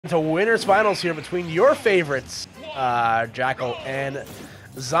To winners finals here between your favorites, Jakal and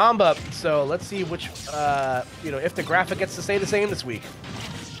Zomba. So let's see which, if the graphic gets to stay the same this week.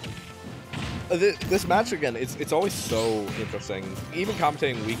 This match again, it's always so interesting. Even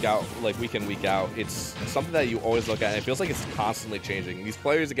commentating week in, week out, it's something that you always look at, and it feels like it's constantly changing. These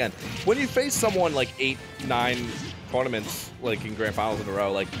players, again, when you face someone like 8, 9 tournaments, like in grand finals in a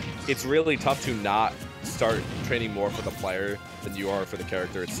row, like it's really tough to not start training more for the player than you are for the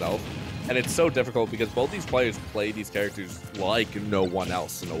character itself. And it's so difficult because both these players play these characters like no one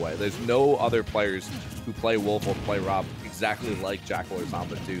else in a way. There's no other players who play Wolf or play R.O.B exactly like Jakal or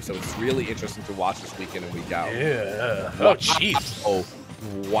Zomba do. So it's really interesting to watch this week in and week out. Yeah. Oh, jeez. Oh,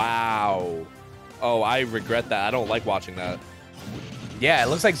 wow. Oh, I regret that. I don't like watching that. Yeah, it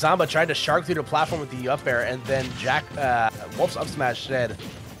looks like Zomba tried to shark through the platform with the up air, and then Wolf's up smash said,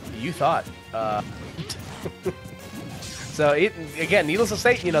 "You thought." So again, needless to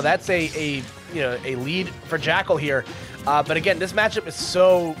say, that's a lead for Jakal here. But again, this matchup is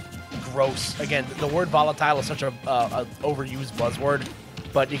so gross. Again, the word volatile is such a overused buzzword,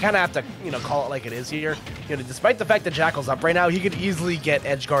 but you kind of have to call it like it is here. Despite the fact that Jakal's up right now, he could easily get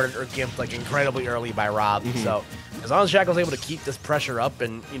edge guarded or gimped like incredibly early by R.O.B. So as long as Jakal's able to keep this pressure up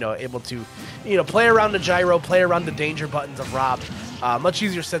and able to play around the gyro, play around the danger buttons of R.O.B. Much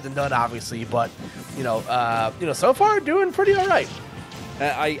easier said than done, obviously, but so far doing pretty all right.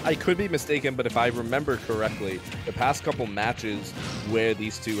 I could be mistaken, but if I remember correctly, the past couple matches where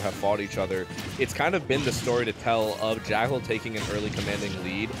these two have fought each other, it's kind of been the story to tell of Jakal taking an early commanding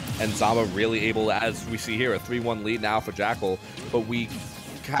lead and Zomba really able, as we see here, a 3-1 lead now for Jakal. But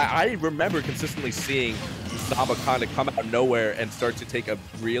I remember consistently seeing Zomba kind of come out of nowhere and start to take a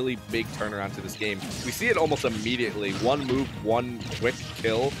really big turnaround to this game. We see it almost immediately. One move, one quick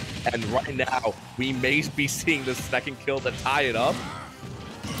kill, and right now we may be seeing the second kill to tie it up.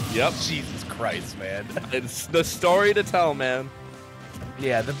 Yep. Jesus Christ, man. It's the story to tell, man.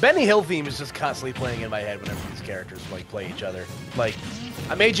 Yeah, the Benny Hill theme is just constantly playing in my head whenever these characters play each other. Like,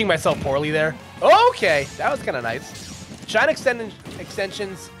 I'm aging myself poorly there. Okay, that was kind of nice. Shine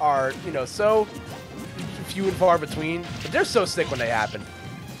extensions are, so few and far between, but they're so sick when they happen.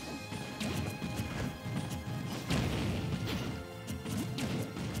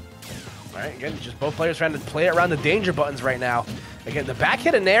 All right, again, just both players trying to play around the danger buttons right now. Again, the back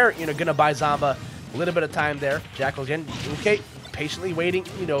hit in there, gonna buy Zomba a little bit of time there. Jakal again, okay, patiently waiting,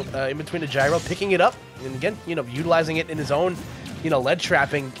 in between the gyro, picking it up, and again, utilizing it in his own, lead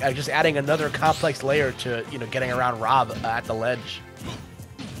trapping, just adding another complex layer to, getting around R.O.B at the ledge.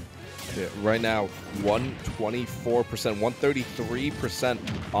 Yeah, right now, 124%, 133%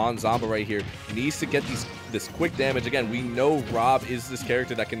 on Zomba right here. Needs to get this quick damage. Again, we know R.O.B is this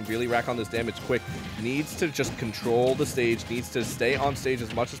character that can really rack on this damage quick. Needs to just control the stage, needs to stay on stage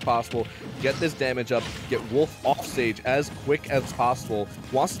as much as possible, get this damage up, get Wolf off stage as quick as possible.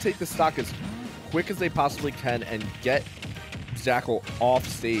 Wants to take the stock as quick as they possibly can and get Jakal off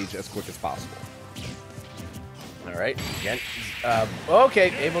stage as quick as possible. All right, again,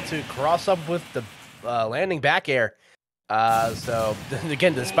 okay, able to cross up with the landing back air. So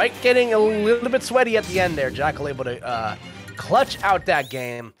again, despite getting a little bit sweaty at the end there, Jakal able to clutch out that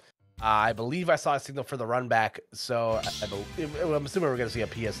game. I believe I saw a signal for the run back, so I'm assuming we're going to see a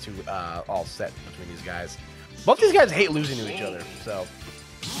PS2 all set between these guys. Both these guys hate losing to each other, so.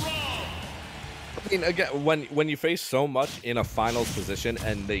 I mean, again, when you face so much in a finals position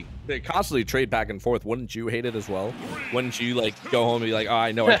and they constantly trade back and forth, wouldn't you hate it as well? Wouldn't you go home and be like, oh,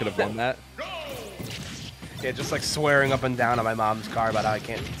 I know I could have won that? Yeah, just swearing up and down on my mom's car about how I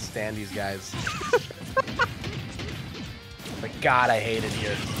can't stand these guys. Like, God, I hate it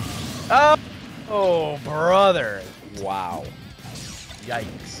here. Oh, brother. Wow.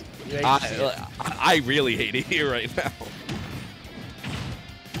 Yikes. I really hate it here right now.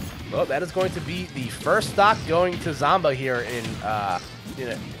 Well, that is going to be the first stock going to Zomba here in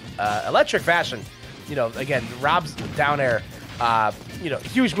electric fashion. Again, R.O.B's down air,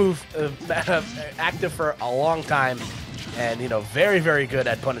 huge move, active for a long time, and very, very good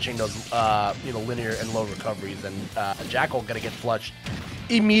at punishing those linear and low recoveries. And Jakal gonna get flushed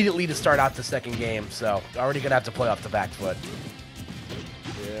immediately to start out the second game, so already gonna have to play off the back foot.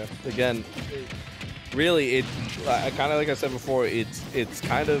 Yeah, again. Really, kind of like I said before, it's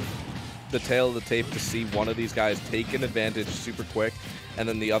kind of the tail of the tape to see one of these guys take an advantage super quick and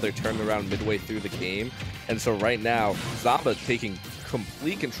then the other turn around midway through the game. And so right now, Zomba taking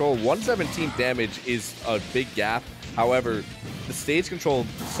complete control. 117 damage is a big gap. However, the stage control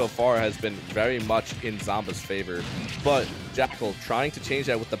so far has been very much in Zomba's favor. But Jakal trying to change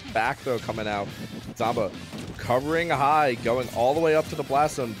that with the back throw coming out. Zomba recovering high, going all the way up to the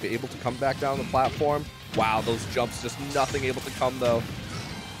blast zone, be able to come back down the platform. Wow, those jumps, just nothing able to come though.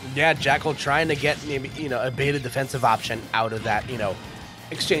 Yeah, Jakal trying to get maybe, a baited defensive option out of that,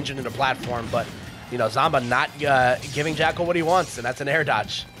 exchange into the platform, but, Zomba not giving Jakal what he wants, and that's an air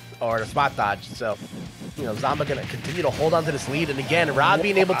dodge or a spot dodge. So, Zomba going to continue to hold on to this lead, and again, R.O.B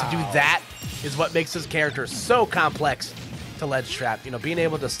being able to do that is what makes his character so complex to ledge trap. Being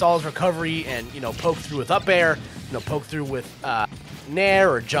able to stall his recovery and, poke through with up air, poke through with nair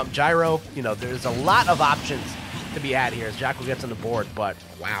or jump gyro. There's a lot of options to be had here as Jakal gets on the board, but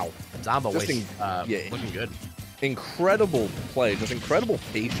wow, Zomba looking good. Incredible play, just incredible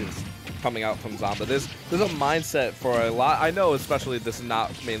patience coming out from Zomba. There's a mindset for a lot. I know, especially this is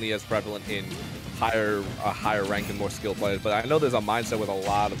not mainly as prevalent in higher rank and more skilled players, but I know there's a mindset with a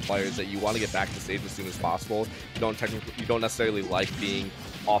lot of players that you want to get back to stage as soon as possible. You don't necessarily like being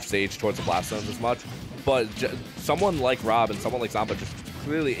off stage towards the blast zones as much, but someone like R.O.B and someone like Zomba just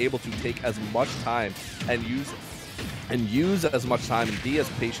clearly able to take as much time and use as much time and be as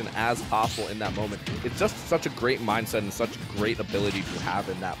patient as possible in that moment. It's just such a great mindset and such great ability to have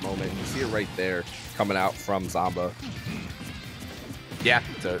in that moment. And you see it right there coming out from Zomba. Yeah,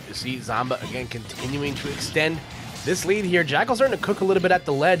 so you see Zomba again continuing to extend this lead here. Jakal's starting to cook a little bit at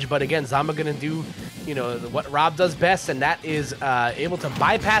the ledge, but again, Zomba going to do, what R.O.B does best, and that is able to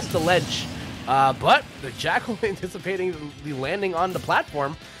bypass the ledge. But the Jakal anticipating the landing on the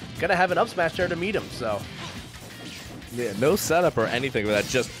platform, going to have an up smash there to meet him, so... Yeah, no setup or anything for that.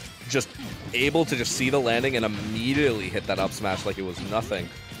 Just able to just see the landing and immediately hit that up smash like it was nothing.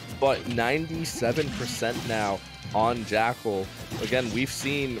 But 97% now on Jakal. Again, we've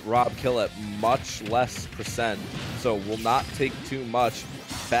seen R.O.B kill at much less percent, so will not take too much.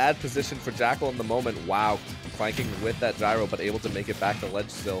 Bad position for Jakal in the moment. Wow, flanking with that gyro, but able to make it back to ledge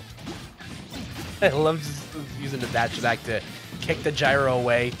still. I love just using the dash attack to kick the gyro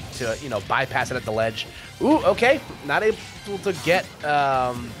away to, bypass it at the ledge. Ooh, okay. Not able to get,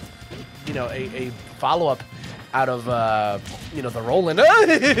 a follow-up out of, the roll-in.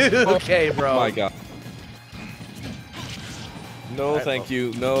 Okay, bro. Oh, my God. No, right, thank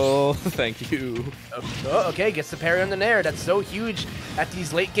you. No, thank you. Oh, okay, gets the parry on the nair. That's so huge at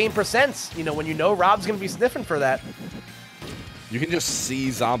these late-game percents. When R.O.B's going to be sniffing for that. You can just see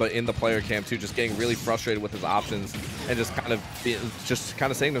Zomba in the player cam too, just getting really frustrated with his options and just kind of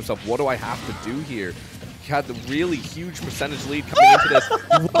saying to himself, what do I have to do here? He had the really huge percentage lead coming into this.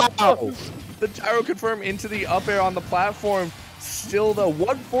 Wow! The gyro confirm into the up air on the platform. Still though,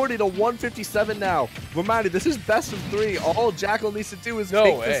 140 to 157 now. Reminded, this is best of 3. All Jakal needs to do is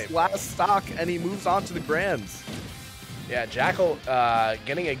take this last stock and he moves on to the grands. Yeah, Jakal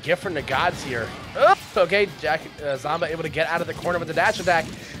getting a gift from the gods here. Oh, okay, Zomba able to get out of the corner with the dash attack.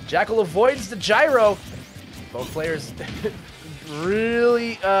 Jakal avoids the gyro. Both players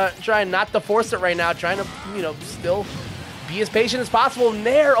really trying not to force it right now, trying to, still be as patient as possible.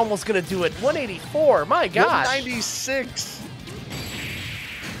 Nair almost going to do it. 184, my gosh. 196.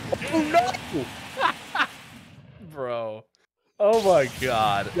 Oh, no. Bro. Oh, my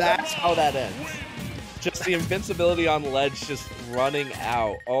God. That's how that ends. Just the invincibility on ledge just running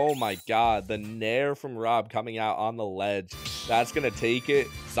out. Oh my God. The nair from R.O.B coming out on the ledge. That's going to take it.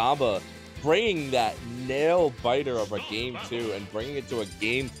 Zomba bringing that nail biter of a game 2 and bringing it to a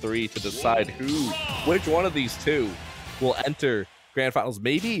game 3 to decide which one of these two will enter Grand Finals.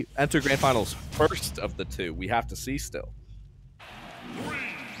 Maybe enter Grand Finals first of the two. We have to see still.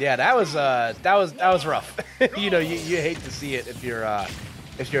 Yeah, that was rough. You hate to see it if you're a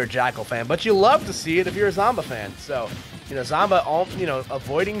Jakal fan, but you love to see it if you're a Zomba fan. So, Zomba,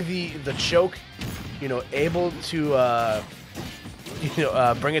 avoiding the choke, able to,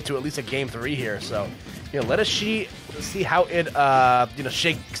 bring it to at least a game 3 here. So, let us see how it,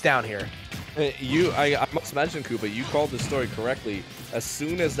 shakes down here. I must mention, Koopa, you called this story correctly. As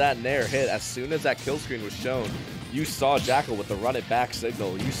soon as that nair hit, as soon as that kill screen was shown, you saw Jakal with the run it back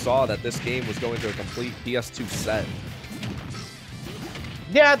signal. You saw that this game was going to a complete PS2 set.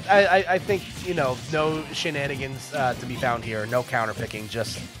 Yeah, I think, no shenanigans to be found here. No counter picking,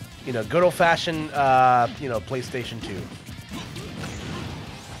 just, good old fashioned, PlayStation 2.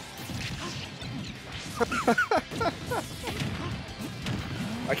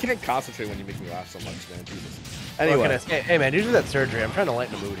 I can't concentrate when you make me laugh so much, man. Jesus. Anyway. Hey, man, you do that surgery. I'm trying to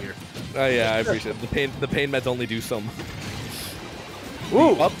lighten the mood here. Oh, yeah, I appreciate it. The pain meds only do so much.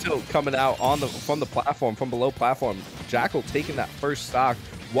 Ooh, up tilt coming out from the platform, from below platform. Jakal taking that first stock.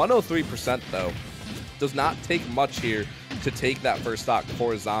 103% though. Does not take much here to take that first stock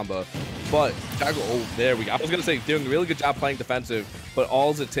for Zomba. But Jakal, oh, there we go. I was gonna say doing a really good job playing defensive, but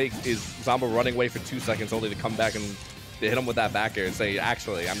all it takes is Zomba running away for 2 seconds only to come back and hit him with that back air and say,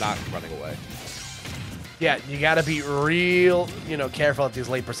 actually, I'm not running away. Yeah, you got to be real, careful at these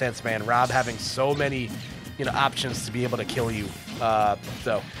late percents, man. R.O.B having so many, options to be able to kill you.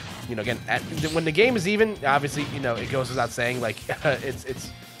 So, again, when the game is even, obviously, it goes without saying, like,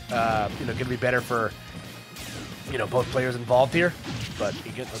 it's going to be better for, both players involved here. But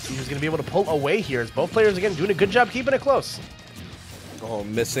again, let's see who's going to be able to pull away here. As both players, again, doing a good job keeping it close. Oh,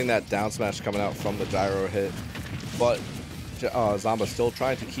 missing that down smash coming out from the gyro hit. But Zomba still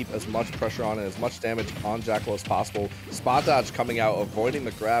trying to keep as much pressure on and as much damage on Jakal as possible. Spot dodge coming out, avoiding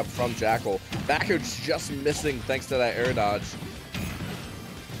the grab from Jakal. Back air just missing thanks to that air dodge.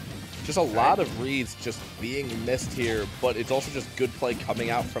 Just a lot of reads just being missed here, but it's also just good play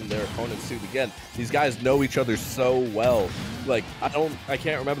coming out from their opponents too. Again, these guys know each other so well. Like, I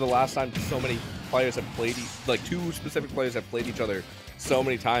can't remember the last time so many players have played, like 2 specific players have played each other so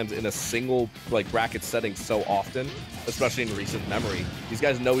many times in a single bracket setting so often, especially in recent memory. These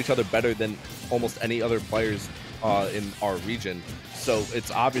guys know each other better than almost any other players in our region. So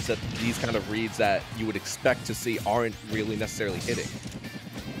it's obvious that these kind of reads that you would expect to see aren't really necessarily hitting.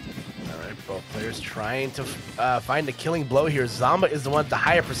 All right, both players trying to find a killing blow here. Zomba is the one with the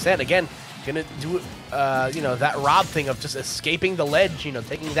higher percent. Again, gonna do that R.O.B thing of just escaping the ledge,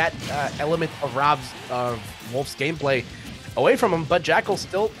 taking that element of Wolf's gameplay away from him, but Jakal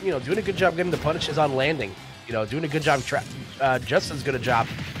still, doing a good job getting the punishes on landing. Doing a good job, just as good a job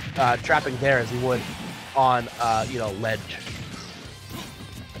trapping there as he would on, ledge.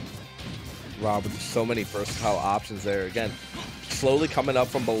 R.O.B with so many versatile options there. Again, slowly coming up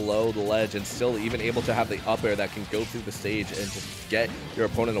from below the ledge and still even able to have the up air that can go through the stage and just get your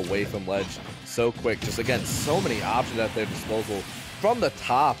opponent away from ledge so quick. Just, again, so many options at their disposal. From the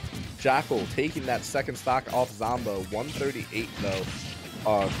top, Jakal taking that second stock off Zomba, 138 though.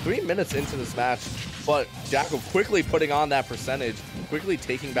 3 minutes into this match, but Jakal quickly putting on that percentage, quickly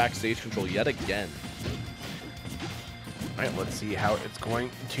taking back stage control yet again. All right, let's see how it's going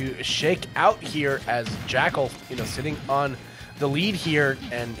to shake out here as Jakal, sitting on the lead here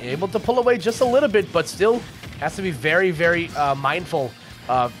and able to pull away just a little bit, but still has to be very, very mindful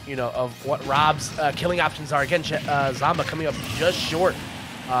of, of what R.O.B's killing options are. Again, Zomba coming up just short,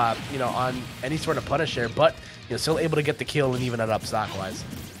 on any sort of punish there, but still able to get the kill and even it up stock-wise.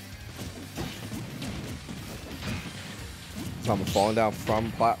 Zomba falling down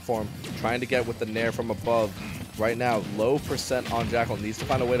from platform, trying to get with the nair from above. Right now, low percent on Jakal. Needs to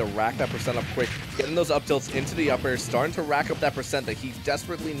find a way to rack that percent up quick. Getting those up tilts into the upper, starting to rack up that percent that he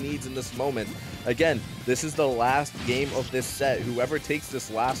desperately needs in this moment. Again, this is the last game of this set. Whoever takes this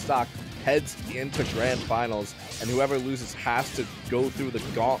last stock heads into grand finals, and whoever loses has to go through the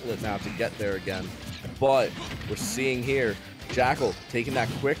gauntlet now to get there again. But we're seeing here, Jakal taking that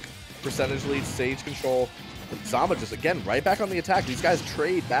quick percentage lead, stage control. Zomba just, again, right back on the attack. These guys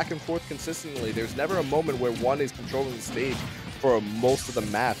trade back and forth consistently. There's never a moment where one is controlling the stage for most of the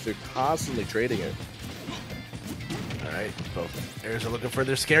match. They're constantly trading it. All right, both players are looking for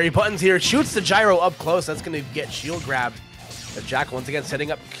their scary buttons here. Shoots the gyro up close. That's going to get shield grabbed. But Jakal once again setting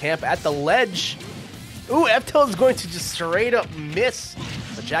up camp at the ledge. Ooh, F-Tail is going to just straight up miss.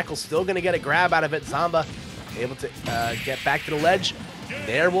 But Jakal's still going to get a grab out of it. Zomba able to get back to the ledge.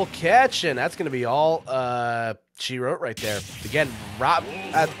 There will catch, and that's going to be all she wrote right there. Again,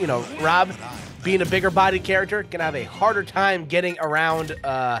 R.O.B, being a bigger body character, going to have a harder time getting around,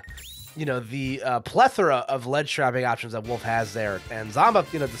 the plethora of ledge trapping options that Wolf has there. And Zomba,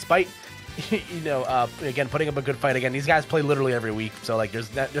 despite, again, putting up a good fight again, these guys play literally every week. So, like,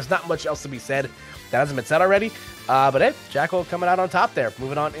 there's not much else to be said that hasn't been said already. But hey, Jakal coming out on top there.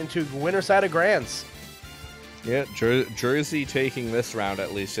 Moving on into winner side of Grands. Yeah, Jersey taking this round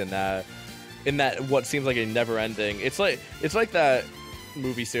at least in that what seems like a never-ending. It's like that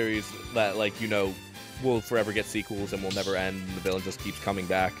movie series that will forever get sequels and will never end, and the villain just keeps coming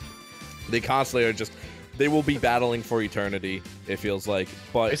back. They constantly they will be battling for eternity. It feels like.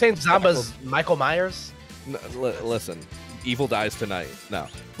 But you're saying Zomba's Michael Myers? Listen, evil dies tonight. No,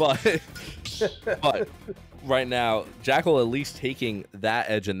 but right now, Jakal at least taking that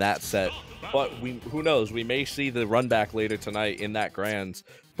edge in that set. But who knows? We may see the run back later tonight in that Grands.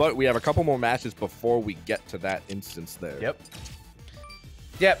 But we have a couple more matches before we get to that instance there.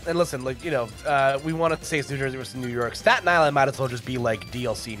 Yep, and listen, we want to say it's New Jersey versus New York. Staten Island might as well just be like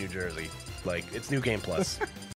DLC New Jersey. Like, it's New Game Plus.